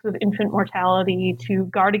the risks of infant mortality, to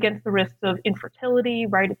guard against the risks of infertility,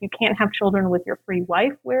 right? If you can't have children with your free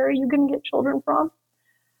wife, where are you going to get children from?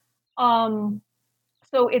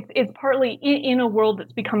 So it's partly in a world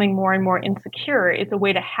that's becoming more and more insecure. It's a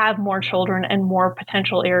way to have more children and more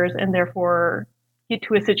potential heirs, and therefore get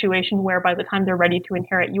to a situation where by the time they're ready to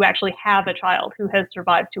inherit, you actually have a child who has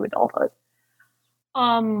survived to adulthood.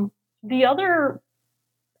 The other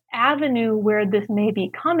avenue where this may be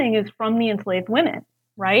coming is from the enslaved women,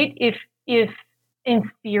 right? If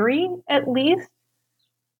in theory, at least,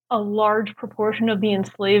 a large proportion of the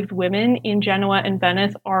enslaved women in Genoa and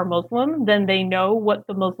Venice are Muslim, then they know what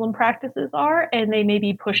the Muslim practices are, and they may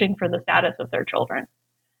be pushing for the status of their children.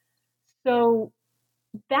 So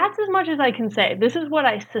that's as much as I can say. This is what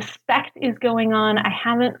I suspect is going on. I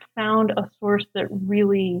haven't found a source that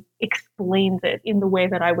really explains it in the way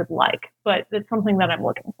that I would like, but it's something that I'm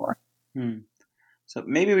looking for. So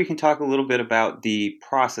maybe we can talk a little bit about the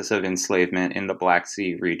process of enslavement in the Black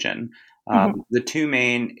Sea region. The two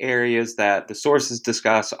main areas that the sources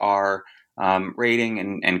discuss are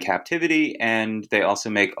raiding and captivity, and they also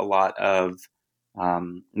make a lot of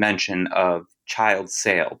mention of child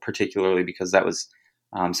sale, particularly because that was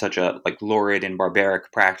such a lurid and barbaric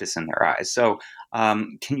practice in their eyes. So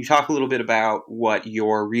can you talk a little bit about what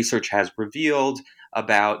your research has revealed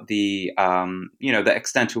about the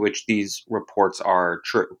extent to which these reports are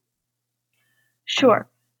true? Sure.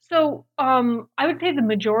 So I would say the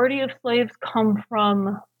majority of slaves come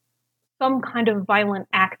from some kind of violent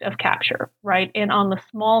act of capture, right? And on the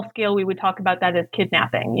small scale, we would talk about that as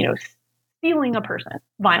kidnapping, stealing a person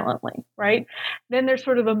violently, right? Then there's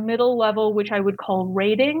sort of a middle level, which I would call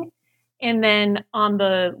raiding. And then on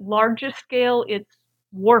the largest scale, it's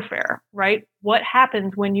warfare, right? What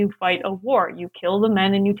happens when you fight a war? You kill the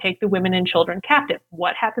men and you take the women and children captive.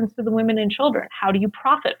 What happens to the women and children? How do you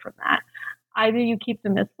profit from that? Either you keep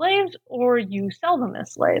them as slaves or you sell them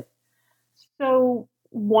as slaves. So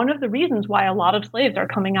one of the reasons why a lot of slaves are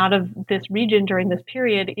coming out of this region during this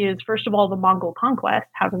period is, first of all, the Mongol conquest.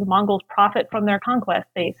 How do the Mongols profit from their conquest?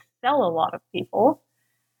 They sell a lot of people.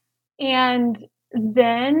 And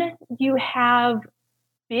then you have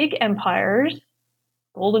big empires,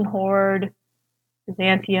 Golden Horde,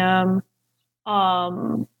 Byzantium,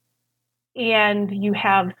 and you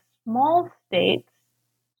have small states.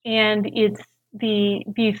 And it's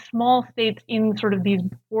these small states in sort of these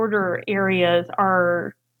border areas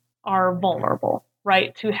are vulnerable,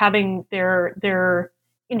 right, to having their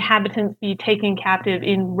inhabitants be taken captive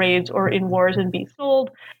in raids or in wars and be sold.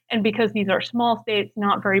 And because these are small states,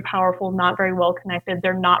 not very powerful, not very well connected,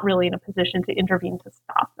 they're not really in a position to intervene to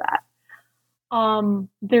stop that.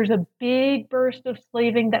 There's a big burst of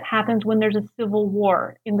slaving that happens when there's a civil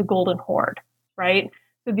war in the Golden Horde, right?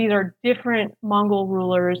 So these are different Mongol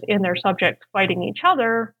rulers and their subjects fighting each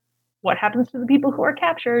other. What happens to the people who are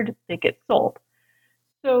captured? They get sold.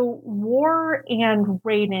 So war and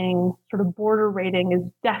raiding, sort of border raiding, is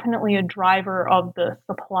definitely a driver of the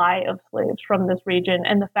supply of slaves from this region.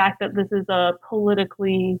 And the fact that this is a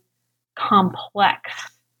politically complex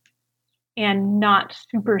and not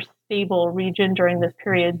super stable region during this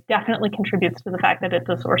period definitely contributes to the fact that it's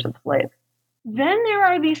a source of slaves. Then there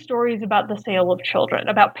are these stories about the sale of children,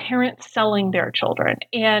 about parents selling their children.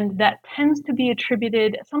 And that tends to be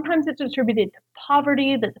attributed, sometimes it's attributed to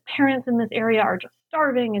poverty, that the parents in this area are just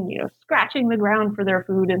starving and, scratching the ground for their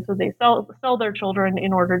food. And so they sell their children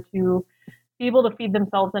in order to be able to feed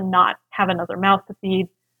themselves and not have another mouth to feed.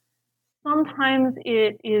 Sometimes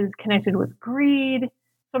it is connected with greed.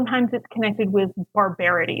 Sometimes it's connected with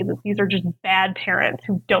barbarity, that these are just bad parents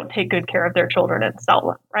who don't take good care of their children and sell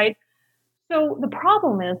them, right? So the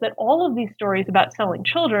problem is that all of these stories about selling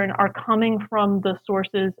children are coming from the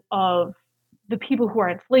sources of the people who are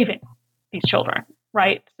enslaving these children,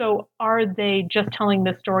 right? So are they just telling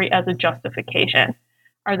this story as a justification?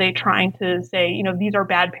 Are they trying to say, these are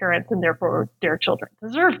bad parents and therefore their children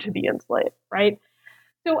deserve to be enslaved, right?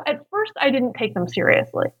 So at first I didn't take them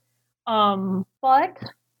seriously. But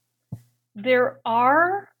there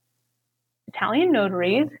are Italian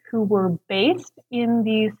notaries who were based in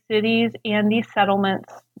these cities and these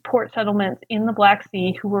settlements, port settlements in the Black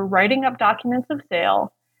Sea, who were writing up documents of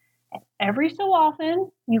sale. And every so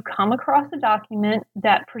often, you come across a document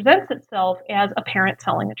that presents itself as a parent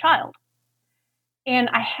selling a child. And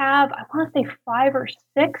I want to say 5 or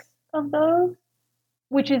 6 of those,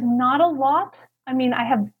 which is not a lot. I mean, I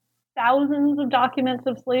have thousands of documents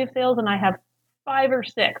of slave sales, and I have 5 or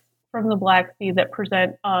 6 from the Black Sea that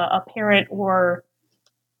present a parent, or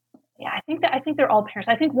I think they're all parents.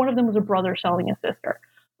 I think one of them was a brother selling a sister,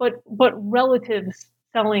 but relatives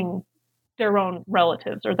selling their own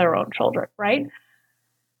relatives or their own children, right?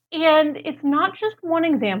 And it's not just one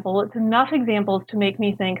example. It's enough examples to make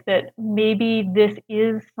me think that maybe this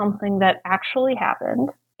is something that actually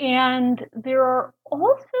happened. And there are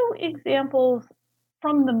also examples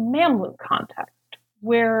from the Mamluk context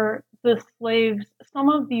where the slaves, some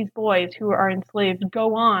of these boys who are enslaved,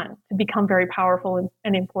 go on to become very powerful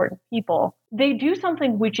and important people. They do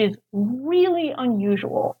something which is really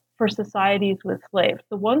unusual for societies with slaves.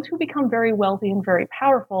 The ones who become very wealthy and very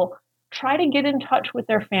powerful try to get in touch with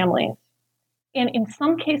their families. And in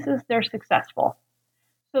some cases, they're successful.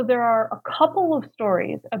 So there are a couple of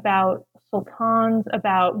stories about sultans,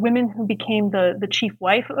 about women who became the chief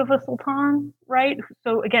wife of a sultan, right?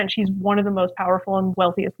 So again, she's one of the most powerful and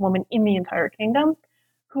wealthiest women in the entire kingdom,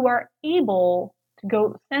 who are able to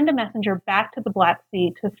go send a messenger back to the Black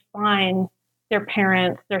Sea to find their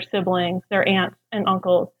parents, their siblings, their aunts and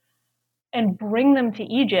uncles, and bring them to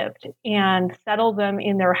Egypt and settle them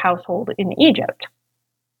in their household in Egypt.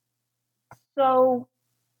 So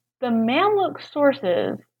the Mamluk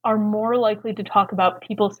sources are more likely to talk about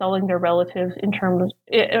people selling their relatives in terms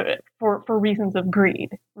for reasons of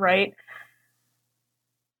greed, right?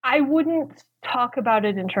 I wouldn't talk about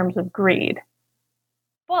it in terms of greed.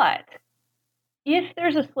 But if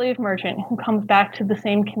there's a slave merchant who comes back to the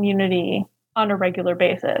same community on a regular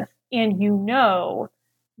basis, and you know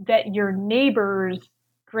that your neighbor's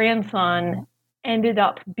grandson ended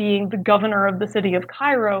up being the governor of the city of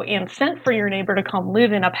Cairo and sent for your neighbor to come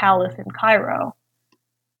live in a palace in Cairo,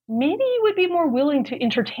 maybe you would be more willing to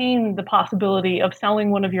entertain the possibility of selling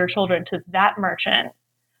one of your children to that merchant,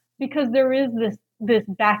 because there is this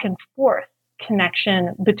back and forth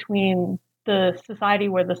connection between the society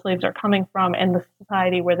where the slaves are coming from and the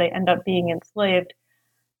society where they end up being enslaved.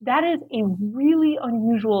 That is a really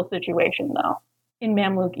unusual situation, though, in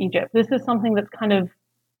Mamluk Egypt. This is something that's kind of,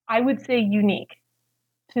 I would say, unique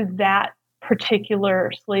to that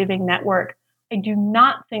particular slaving network. I do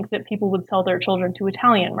not think that people would sell their children to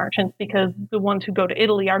Italian merchants, because the ones who go to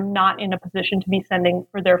Italy are not in a position to be sending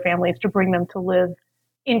for their families to bring them to live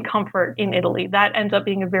in comfort in Italy. That ends up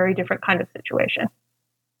being a very different kind of situation.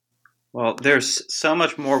 Well, there's so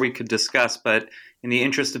much more we could discuss, but in the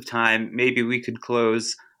interest of time, maybe we could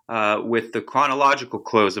close with the chronological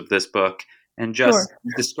close of this book and just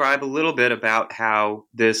describe a little bit about how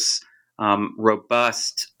this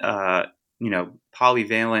robust,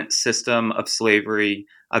 polyvalent system of slavery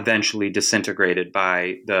eventually disintegrated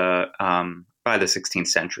by the 16th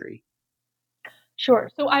century. Sure.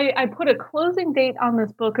 So I put a closing date on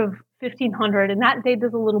this book of 1500, and that date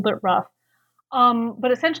is a little bit rough.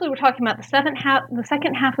 But essentially, we're talking about the second half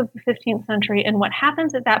of the 15th century, and what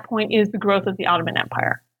happens at that point is the growth of the Ottoman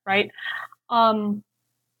Empire, right?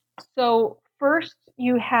 So first,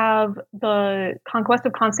 you have the conquest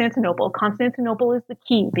of Constantinople. Constantinople is the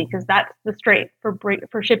key because that's the strait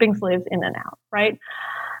for shipping slaves in and out, right?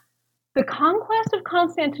 The conquest of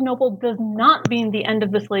Constantinople does not mean the end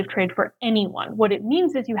of the slave trade for anyone. What it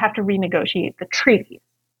means is you have to renegotiate the treaties,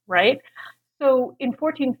 right? So in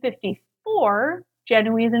 1454,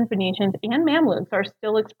 Genoese and Venetians and Mamluks are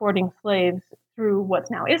still exporting slaves through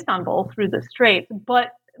what's now Istanbul, through the Straits,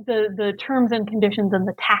 but the terms and conditions and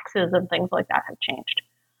the taxes and things like that have changed.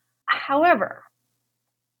 However,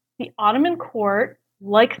 the Ottoman court,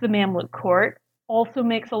 like the Mamluk court, also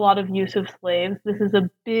makes a lot of use of slaves. This is a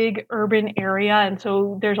big urban area, and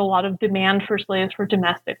so there's a lot of demand for slaves for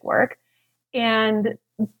domestic work. And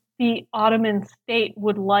the Ottoman state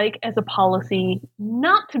would like, as a policy,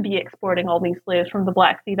 not to be exporting all these slaves from the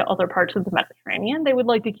Black Sea to other parts of the Mediterranean. They would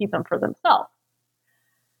like to keep them for themselves.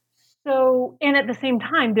 So, and at the same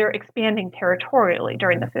time, they're expanding territorially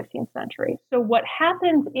during the 15th century. So what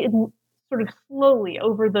happens in sort of slowly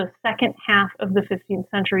over the second half of the 15th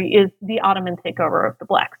century is the Ottoman takeover of the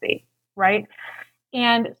Black Sea, right?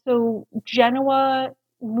 And so Genoa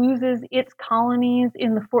loses its colonies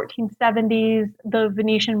in the 1470s. The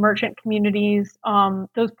Venetian merchant communities,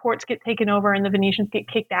 those ports get taken over and the Venetians get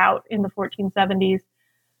kicked out in the 1470s.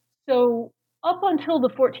 So up until the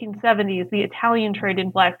 1470s, the Italian trade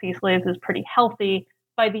in Black Sea slaves is pretty healthy.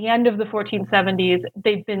 By the end of the 1470s,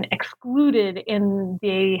 they've been excluded and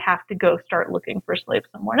they have to go start looking for slaves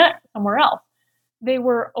somewhere else. They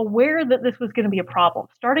were aware that this was going to be a problem.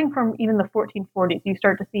 Starting from even the 1440s, you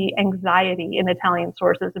start to see anxiety in Italian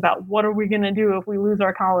sources about what are we going to do if we lose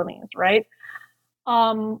our colonies, right?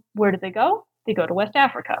 Where do they go? They go to West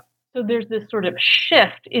Africa. So there's this sort of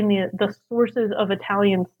shift in the sources of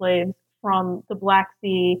Italian slaves from the Black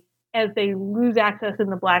Sea. As they lose access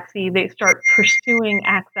in the Black Sea, they start pursuing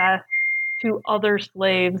access to other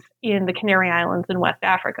slaves in the Canary Islands in West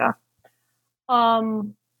Africa.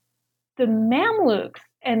 The Mamluks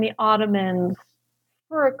and the Ottomans,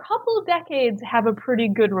 for a couple of decades, have a pretty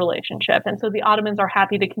good relationship. And so the Ottomans are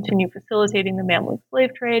happy to continue facilitating the Mamluk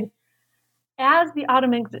slave trade. As the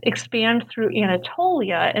Ottomans expand through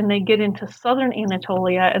Anatolia and they get into southern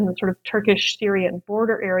Anatolia and the sort of Turkish-Syrian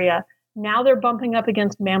border area, now they're bumping up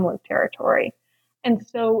against Mamluk territory. And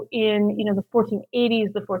so in the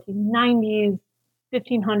 1480s, the 1490s,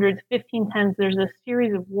 1500s, 1510s, there's a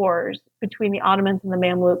series of wars between the Ottomans and the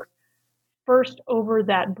Mamluks, first over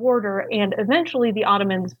that border, and eventually the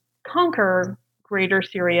Ottomans conquer Greater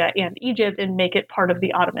Syria and Egypt and make it part of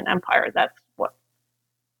the Ottoman Empire. That's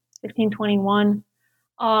 1521,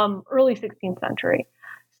 early 16th century.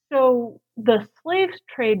 So the slave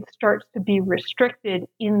trade starts to be restricted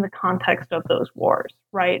in the context of those wars,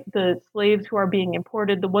 right? The slaves who are being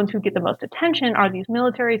imported, the ones who get the most attention are these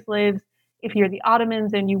military slaves. If you're the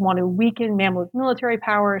Ottomans and you want to weaken Mamluk military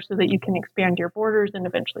power so that you can expand your borders and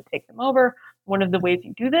eventually take them over, one of the ways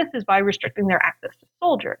you do this is by restricting their access to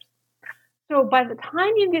soldiers. So by the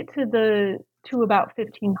time you get to about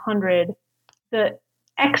 1500, the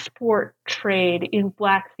export trade in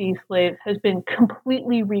Black Sea slaves has been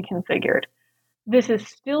completely reconfigured. This is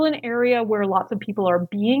still an area where lots of people are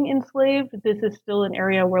being enslaved. This is still an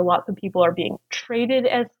area where lots of people are being traded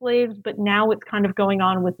as slaves, but now it's kind of going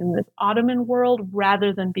on within this Ottoman world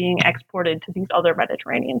rather than being exported to these other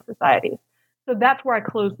Mediterranean societies. So that's where I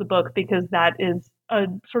close the book, because that is a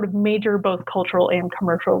sort of major both cultural and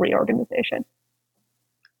commercial reorganization.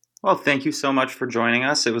 Well, thank you so much for joining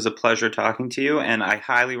us. It was a pleasure talking to you, and I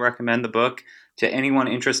highly recommend the book to anyone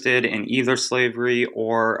interested in either slavery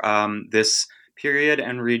or this period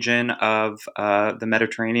and region of the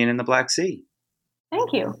Mediterranean and the Black Sea.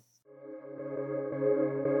 Thank you.